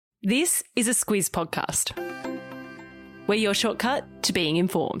This is a Squiz podcast. We're your shortcut to being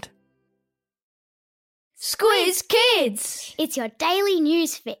informed. Squiz Kids! It's your daily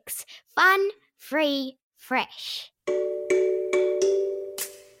news fix. Fun, free, fresh.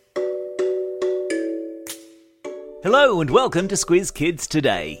 Hello and welcome to Squiz Kids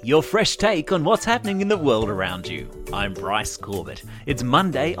Today, your fresh take on what's happening in the world around you. I'm Bryce Corbett. It's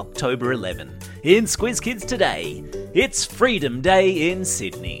Monday, October 11. In Squiz Kids Today, it's Freedom Day in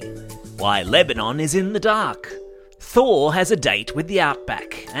Sydney. Why Lebanon is in the dark. Thor has a date with the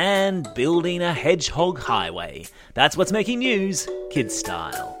Outback and building a hedgehog highway. That's what's making news, kids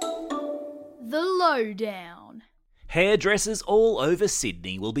style. The Lowdown. Hairdressers all over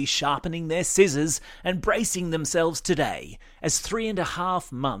Sydney will be sharpening their scissors and bracing themselves today as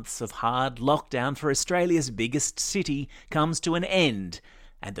 3.5 months of hard lockdown for Australia's biggest city comes to an end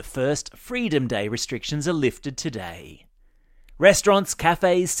and the first Freedom Day restrictions are lifted today. Restaurants,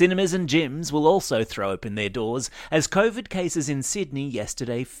 cafes, cinemas and gyms will also throw open their doors as COVID cases in Sydney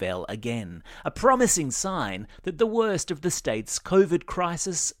yesterday fell again, a promising sign that the worst of the state's COVID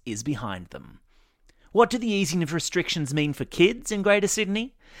crisis is behind them. What do the easing of restrictions mean for kids in Greater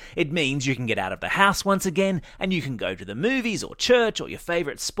Sydney? It means you can get out of the house once again and you can go to the movies or church or your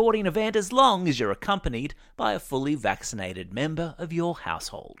favourite sporting event as long as you're accompanied by a fully vaccinated member of your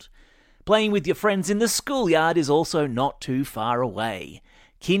household. Playing with your friends in the schoolyard is also not too far away.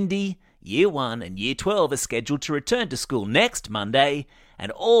 Kindy, Year 1 and Year 12 are scheduled to return to school next Monday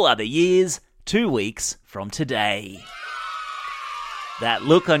and all other years 2 weeks from today. That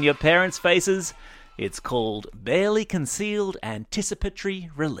look on your parents' faces? It's called barely concealed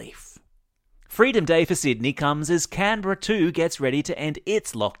anticipatory relief. Freedom Day for Sydney comes as Canberra too gets ready to end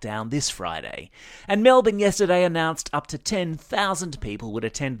its lockdown this Friday. And Melbourne yesterday announced up to 10,000 people would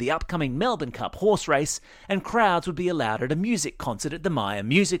attend the upcoming Melbourne Cup horse race and crowds would be allowed at a music concert at the Myer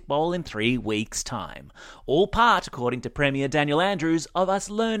Music Bowl in 3 weeks' time. All part, according to Premier Daniel Andrews, of us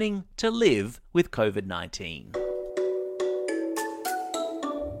learning to live with COVID-19.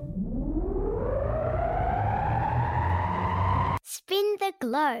 Spin the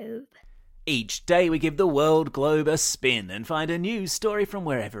globe. Each day we give the world globe a spin and find a news story from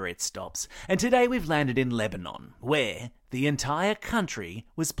wherever it stops. And today we've landed in Lebanon, where the entire country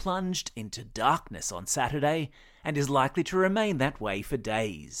was plunged into darkness on Saturday and is likely to remain that way for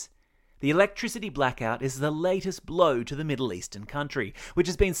days. The electricity blackout is the latest blow to the Middle Eastern country, which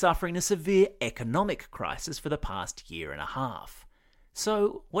has been suffering a severe economic crisis for the past 1.5 years.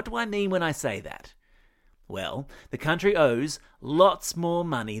 So, what do I mean when I say that? Well, the country owes lots more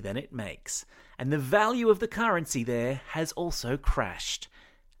money than it makes, and the value of the currency there has also crashed.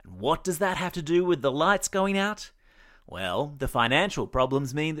 And what does that have to do with the lights going out? Well, the financial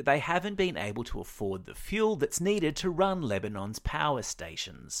problems mean that they haven't been able to afford the fuel that's needed to run Lebanon's power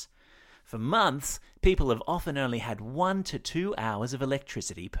stations. For months, people have often only had 1 to 2 hours of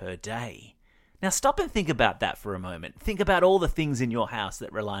electricity per day. Now stop and think about that for a moment. Think about all the things in your house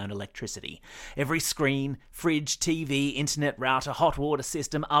that rely on electricity. Every screen, fridge, TV, internet router, hot water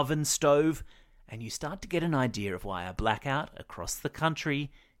system, oven, stove. And you start to get an idea of why a blackout across the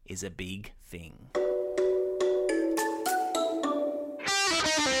country is a big thing.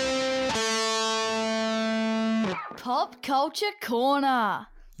 Pop Culture Corner.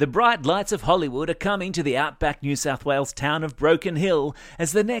 The bright lights of Hollywood are coming to the outback New South Wales town of Broken Hill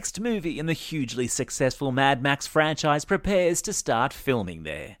as the next movie in the hugely successful Mad Max franchise prepares to start filming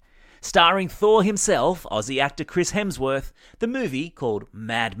there. Starring Thor himself, Aussie actor Chris Hemsworth, the movie, called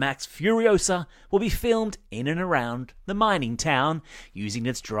Mad Max Furiosa, will be filmed in and around the mining town, using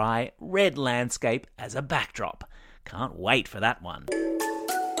its dry, red landscape as a backdrop. Can't wait for that one.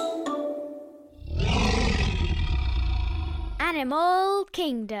 Animal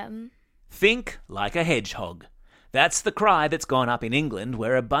Kingdom. Think like a hedgehog. That's the cry that's gone up in England,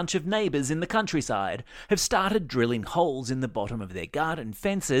 where a bunch of neighbours in the countryside have started drilling holes in the bottom of their garden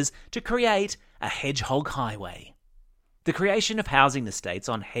fences to create a hedgehog highway. The creation of housing estates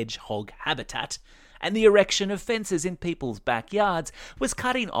on hedgehog habitat and the erection of fences in people's backyards was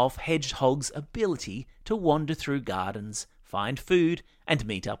cutting off hedgehogs' ability to wander through gardens, find food and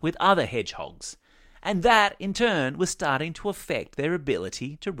meet up with other hedgehogs. And that, in turn, was starting to affect their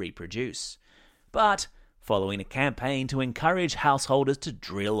ability to reproduce. But, following a campaign to encourage householders to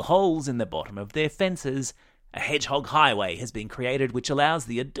drill holes in the bottom of their fences, a hedgehog highway has been created which allows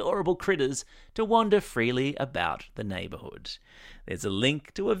the adorable critters to wander freely about the neighbourhood. There's a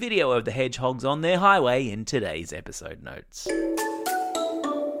link to a video of the hedgehogs on their highway in today's episode notes.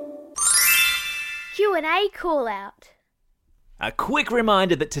 Q&A call-out. A quick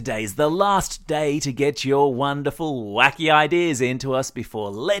reminder that today's the last day to get your wonderful, wacky ideas into us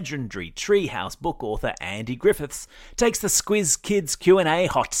before legendary Treehouse book author Andy Griffiths takes the Squiz Kids Q&A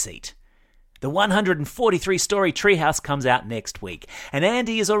hot seat. The 143-story Treehouse comes out next week, and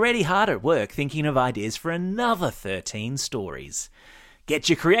Andy is already hard at work thinking of ideas for another 13 stories. Get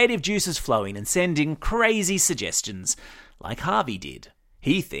your creative juices flowing and send in crazy suggestions, like Harvey did.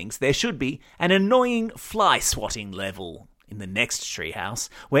 He thinks there should be an annoying fly-swatting level in the next Treehouse,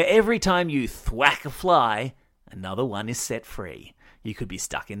 where every time you thwack a fly, another one is set free. You could be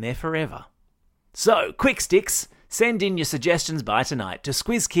stuck in there forever. So, quick sticks, send in your suggestions by tonight to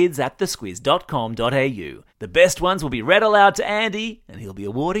squizkids@thesquiz.com.au. The best ones will be read aloud to Andy, and he'll be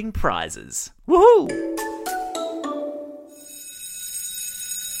awarding prizes. Woohoo!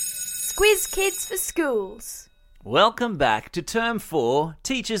 Squiz Kids for Schools. Welcome back to Term 4,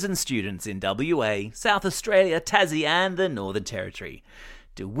 Teachers and Students in WA, South Australia, Tassie and the Northern Territory.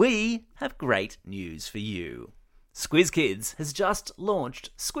 Do we have great news for you? Squiz Kids has just launched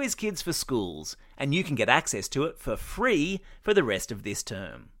Squiz Kids for Schools, and you can get access to it for free for the rest of this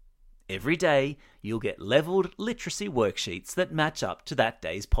term. Every day, you'll get levelled literacy worksheets that match up to that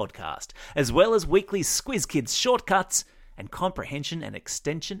day's podcast, as well as weekly Squiz Kids shortcuts and comprehension and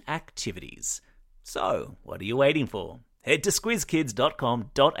extension activities. So, what are you waiting for? Head to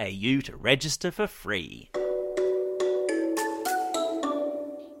squizkids.com.au to register for free.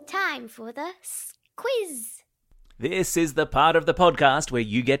 Time for the quiz. This is the part of the podcast where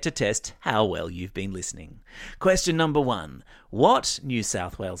you get to test how well you've been listening. Question number 1. What New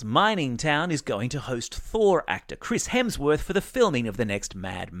South Wales mining town is going to host Thor actor Chris Hemsworth for the filming of the next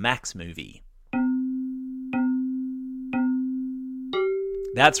Mad Max movie?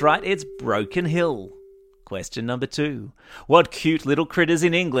 That's right, it's Broken Hill. Question number 2. What cute little critters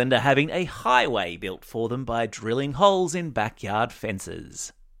in England are having a highway built for them by drilling holes in backyard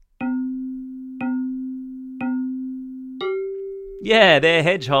fences? Yeah, they're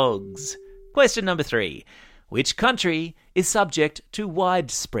hedgehogs. Question number 3. Which country is subject to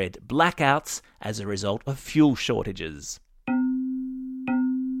widespread blackouts as a result of fuel shortages?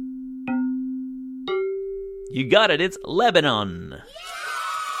 You got it, it's Lebanon.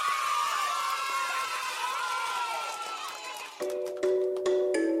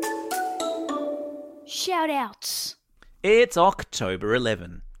 Shout-outs. It's October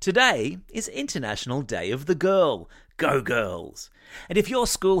 11. Today is International Day of the Girl. Go Girls! And if your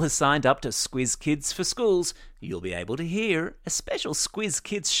school has signed up to Squiz Kids for Schools, you'll be able to hear a special Squiz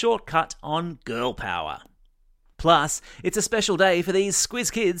Kids shortcut on girl power. Plus, it's a special day for these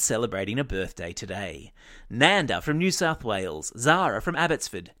Squiz Kids celebrating a birthday today. Nanda from New South Wales, Zara from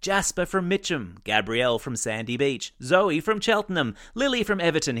Abbotsford, Jasper from Mitcham, Gabrielle from Sandy Beach, Zoe from Cheltenham, Lily from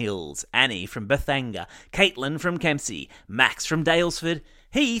Everton Hills, Annie from Bethanga, Caitlin from Kempsey, Max from Dalesford,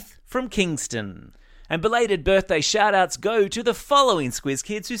 Heath from Kingston. And belated birthday shout-outs go to the following Squiz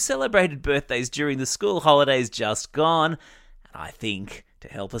Kids who celebrated birthdays during the school holidays just gone. And I think, to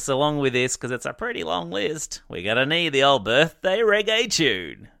help us along with this, because it's a pretty long list, we're going to need the old birthday reggae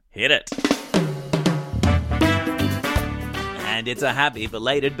tune. Hit it. And it's a happy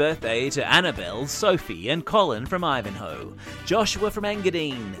belated birthday to Annabelle, Sophie and Colin from Ivanhoe, Joshua from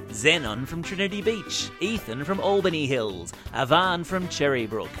Engadine, Zenon from Trinity Beach, Ethan from Albany Hills, Avan from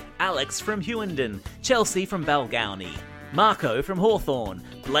Cherrybrook, Alex from Hewenden, Chelsea from Balgownie, Marco from Hawthorne,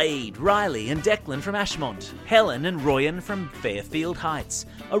 Blade, Riley and Declan from Ashmont, Helen and Royan from Fairfield Heights,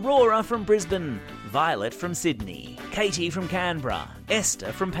 Aurora from Brisbane, Violet from Sydney, Katie from Canberra,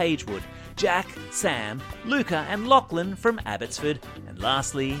 Esther from Pagewood, Jack, Sam, Luca and Lachlan from Abbotsford, and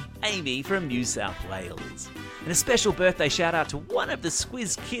lastly, Amy from New South Wales. And a special birthday shout out to one of the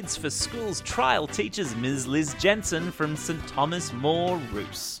Squiz Kids for Schools trial teachers, Ms. Liz Jensen from St Thomas More,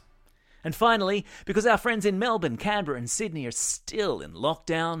 Roos. And finally, because our friends in Melbourne, Canberra and Sydney are still in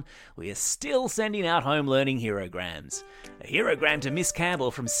lockdown, we are still sending out home learning herograms. A herogram to Miss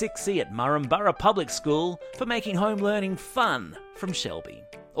Campbell from 6C at Murrumbara Public School for making home learning fun from Shelby.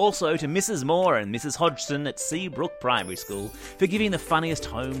 Also to Mrs. Moore and Mrs. Hodgson at Seabrook Primary School for giving the funniest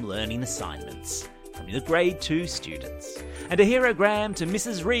home learning assignments from the Grade 2 students. And a herogram to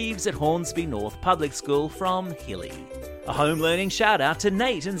Mrs. Reeves at Hornsby North Public School from Hilly. A home learning shout out to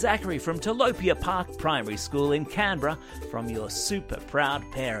Nate and Zachary from Talopia Park Primary School in Canberra from your super proud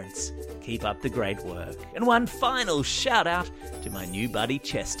parents. Keep up the great work. And one final shout out to my new buddy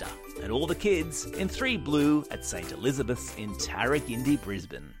Chester and all the kids in 3 Blue at St Elizabeth's in Tarragindi,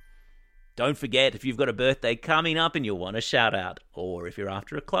 Brisbane. Don't forget, if you've got a birthday coming up and you want a shout out, or if you're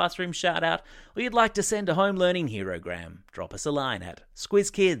after a classroom shout out, or you'd like to send a home learning herogram, drop us a line at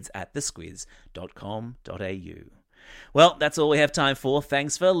squizkids@thesquiz.com.au. Well, that's all we have time for.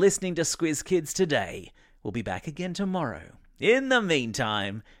 Thanks for listening to Squiz Kids today. We'll be back again tomorrow. In the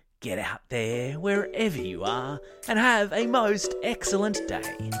meantime, get out there wherever you are and have a most excellent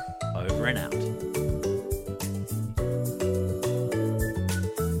day. Over and out.